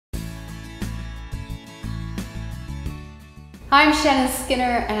Hi, I'm Shannon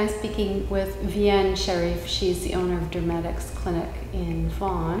Skinner, and I'm speaking with VIAN Sharef. She's the owner of Dermedix Clinic in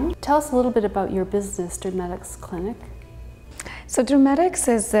Vaughan. Tell us a little bit about your business, Dermedix Clinic. So Dermedix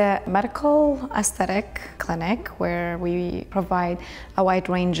is a medical aesthetic clinic where we provide a wide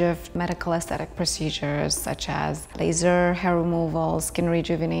range of medical aesthetic procedures such as laser, hair removal, skin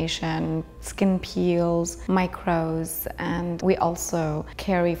rejuvenation, skin peels, micros, and we also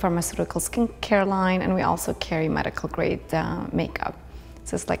carry pharmaceutical skincare line, and we also carry medical grade makeup.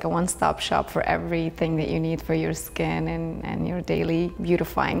 So it's like a one-stop shop for everything that you need for your skin and your daily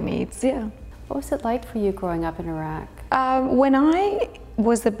beautifying needs. Yeah. What was it like for you growing up in Iraq? When I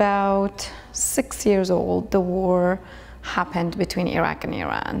was about 6 years old, the war happened between Iraq and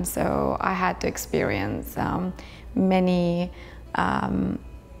Iran. So I had to experience many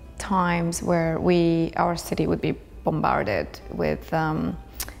times where our city would be bombarded with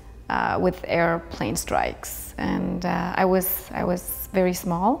airplane strikes, and I was very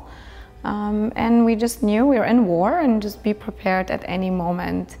small, and we just knew we were in war and just be prepared at any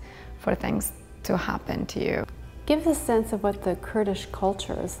moment for things to happen to you. Give us a sense of what the Kurdish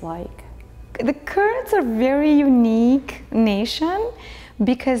culture is like. The Kurds are a very unique nation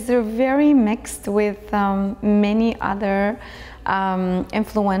because they're very mixed with many other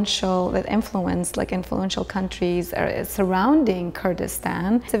influential countries surrounding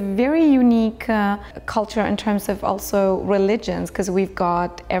Kurdistan. It's a very unique culture in terms of also religions, because we've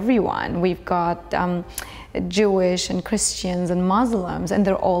got everyone. We've got Jewish and Christians and Muslims, and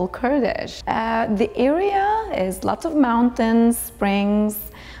they're all Kurdish. The area is lots of mountains, springs,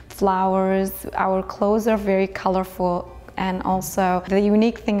 flowers. Our clothes are very colorful, and also the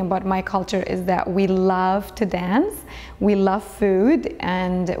unique thing about my culture is that we love to dance, we love food,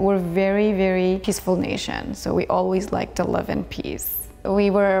 and we're a very, very peaceful nation. So we always like to live in peace. We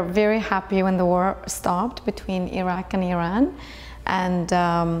were very happy when the war stopped between Iraq and Iran. And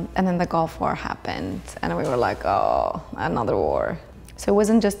then the Gulf War happened, and we were like, oh, another war. So it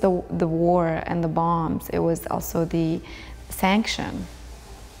wasn't just the war and the bombs, it was also the sanction,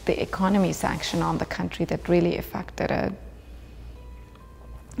 the economy sanction on the country that really affected it.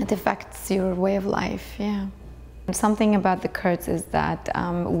 It affects your way of life, yeah. Something about the Kurds is that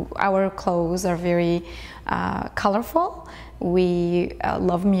our clothes are very colorful. We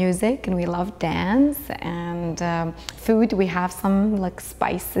love music and we love dance, and food. We have some like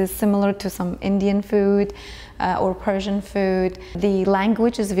spices similar to some Indian food or Persian food. The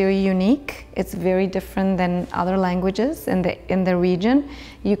language is very unique. It's very different than other languages in the region.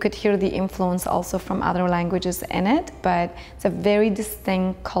 You could hear the influence also from other languages in it, but it's a very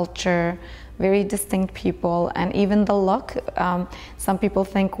distinct culture, very distinct people, and even the look. Some people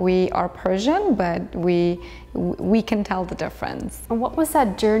think we are Persian, but we can tell the difference. And what was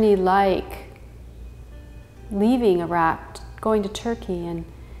that journey like, leaving Iraq, going to Turkey and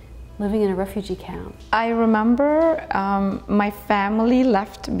living in a refugee camp? I remember my family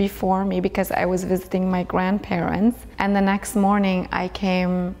left before me because I was visiting my grandparents, and the next morning I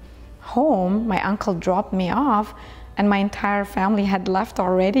came home, my uncle dropped me off, and my entire family had left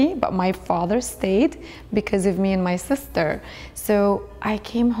already, but my father stayed because of me and my sister. So I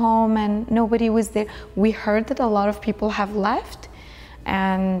came home and nobody was there. We heard that a lot of people have left,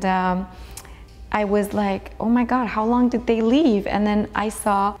 and I was like, oh my God, how long did they leave? And then I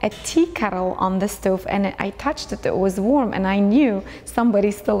saw a tea kettle on the stove, and I touched it, it was warm, and I knew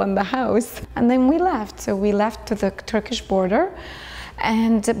somebody's still in the house. And then we left. So we left to the Turkish border,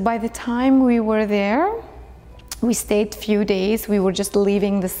 and by the time we were there, we stayed a few days. We were just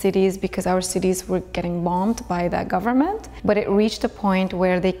leaving the cities because our cities were getting bombed by the government. But it reached a point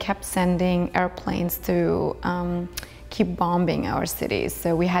where they kept sending airplanes to keep bombing our cities.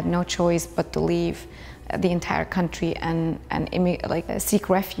 So we had no choice but to leave the entire country and seek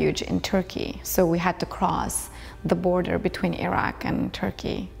refuge in Turkey. So we had to cross the border between Iraq and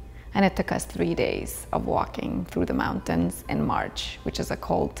Turkey. And it took us 3 days of walking through the mountains in March, which is a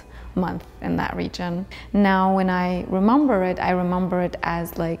cold month in that region. Now when I remember it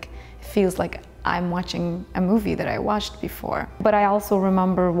as like, it feels like I'm watching a movie that I watched before. But I also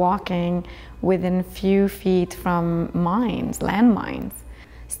remember walking within few feet from mines, landmines.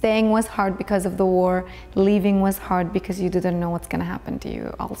 Staying was hard because of the war, leaving was hard because you didn't know what's gonna happen to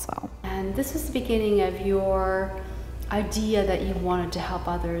you also. And this was the beginning of your idea that you wanted to help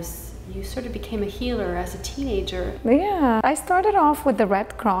others. You sort of became a healer as a teenager. Yeah, I started off with the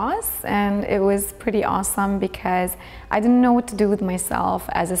Red Cross, and it was pretty awesome because I didn't know what to do with myself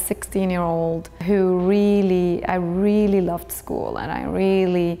as a 16-year-old who I really loved school, and I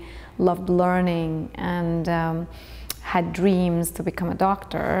really loved learning and had dreams to become a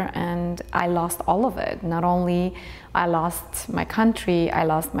doctor, and I lost all of it. Not only I lost my country, I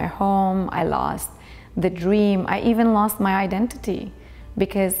lost my home, I lost the dream, I even lost my identity,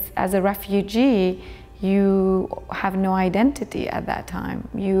 because as a refugee, you have no identity at that time.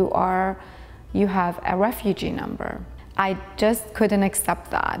 You have a refugee number. I just couldn't accept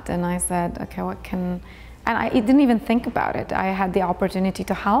that, and I said, okay, and I didn't even think about it. I had the opportunity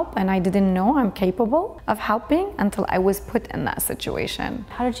to help, and I didn't know I'm capable of helping until I was put in that situation.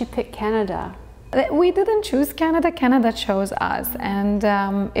 How did you pick Canada? We didn't choose Canada, Canada chose us, and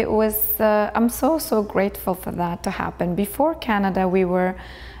it was, I'm so grateful for that to happen. Before Canada, we were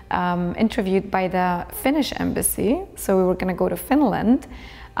interviewed by the Finnish embassy, so we were going to go to Finland,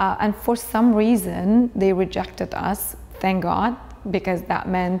 and for some reason they rejected us, thank God, because that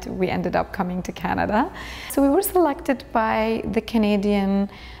meant we ended up coming to Canada. So we were selected by the Canadian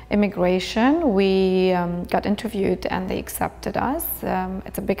immigration. We got interviewed and they accepted us.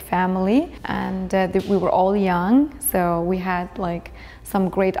 It's a big family, and we were all young, so we had like some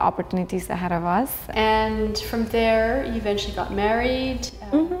great opportunities ahead of us. And from there, you eventually got married,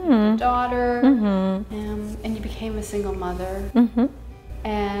 a daughter, and you became a single mother.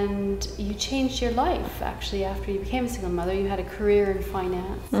 And you changed your life, actually, after you became a single mother. You had a career in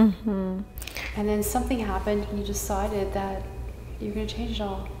finance. And then something happened and you decided that you're going to change it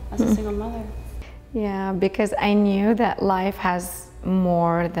all as a single mother. Yeah, because I knew that life has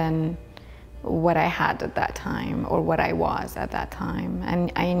more than what I had at that time or what I was at that time.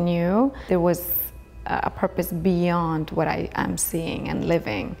 And I knew there was a purpose beyond what I am seeing and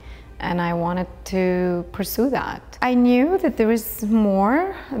living. And I wanted to pursue that. I knew that there was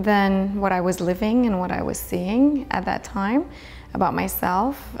more than what I was living and what I was seeing at that time about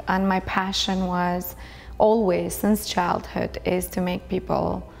myself. And my passion was always, since childhood, is to make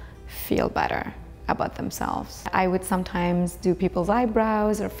people feel better about themselves. I would sometimes do people's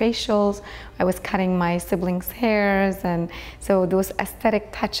eyebrows or facials. I was cutting my siblings' hairs, and so those aesthetic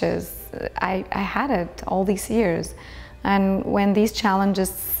touches, I had it all these years. And when these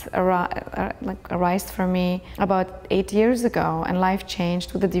challenges arise for me about 8 years ago, and life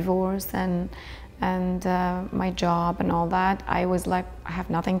changed with the divorce and my job and all that, I was like, I have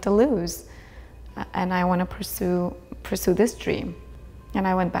nothing to lose, and I want to pursue this dream. And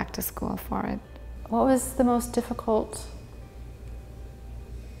I went back to school for it. What was the most difficult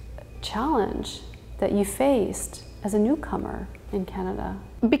challenge that you faced as a newcomer in Canada?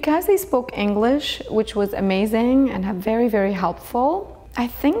 Because they spoke English, which was amazing and very, very helpful. I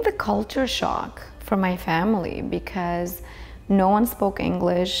think the culture shock for my family, because no one spoke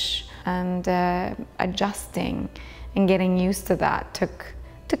English, and adjusting and getting used to that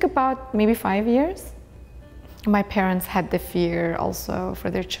took about maybe 5 years. My parents had the fear also for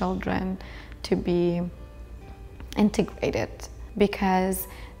their children to be integrated, because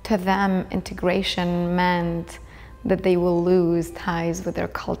to them integration meant that they will lose ties with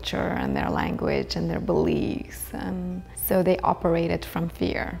their culture and their language and their beliefs. And so they operated from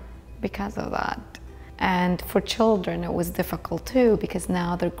fear because of that. And for children, it was difficult too, because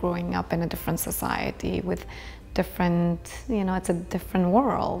now they're growing up in a different society with different, it's a different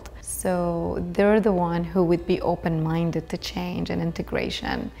world. So they're the one who would be open-minded to change and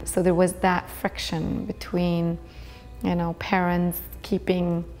integration. So there was that friction between, parents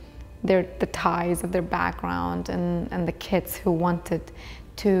keeping the ties of their background and the kids who wanted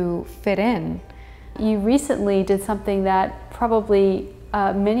to fit in. You recently did something that probably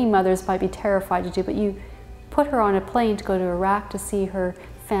many mothers might be terrified to do, but you put her on a plane to go to Iraq to see her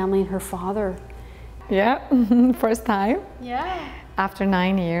family and her father. Yeah, first time. Yeah. After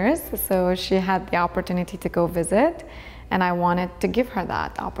 9 years, so she had the opportunity to go visit, and I wanted to give her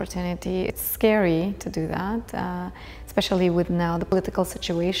that opportunity. It's scary to do that, especially with now the political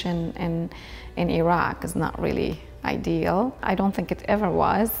situation in Iraq is not really ideal. I don't think it ever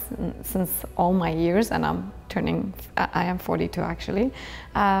was since all my years, and I am 42 actually.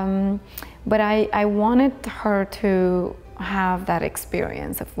 But I wanted her to have that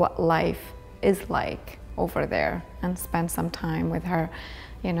experience of what life is like over there, and spend some time with her,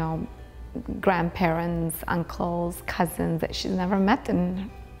 grandparents, uncles, cousins that she's never met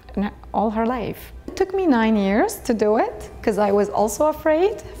in all her life. It took me 9 years to do it, because I was also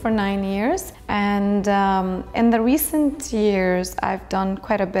afraid for 9 years. And in the recent years, I've done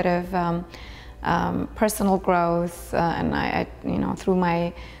quite a bit of personal growth, and I through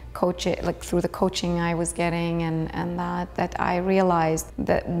my coaching, through the coaching I was getting, and that I realized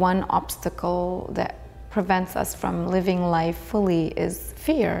that one obstacle that prevents us from living life fully is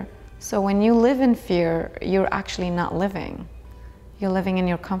fear. So when you live in fear, you're actually not living. You're living in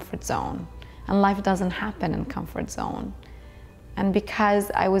your comfort zone. and life doesn't happen in comfort zone. And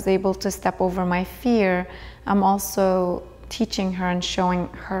because I was able to step over my fear, I'm also teaching her and showing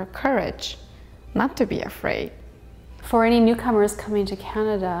her courage not to be afraid. For any newcomers coming to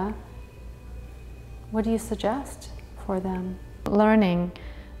Canada, what do you suggest for them? Learning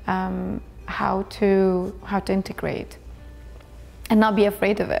how to integrate and not be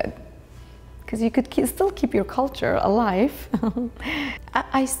afraid of it, because you could still keep your culture alive.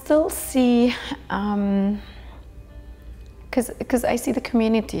 I still see, because I see the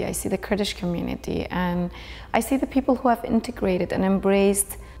community, I see the Kurdish community, and I see the people who have integrated and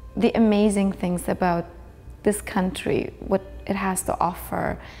embraced the amazing things about this country. What it has to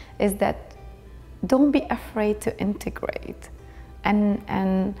offer is that don't be afraid to integrate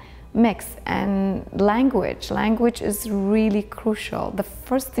and mix. And language is really crucial. The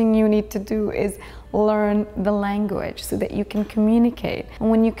first thing you need to do is learn the language so that you can communicate. And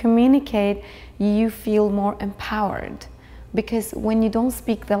when you communicate, you feel more empowered, because when you don't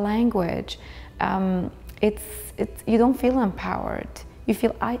speak the language, you don't feel empowered. You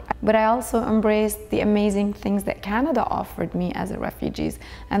feel but I also embraced the amazing things that Canada offered me as a refugee,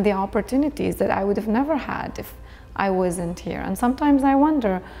 and the opportunities that I would have never had if I wasn't here. And sometimes I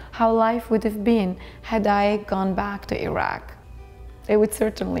wonder how life would have been had I gone back to Iraq. It would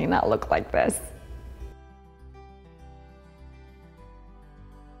certainly not look like this.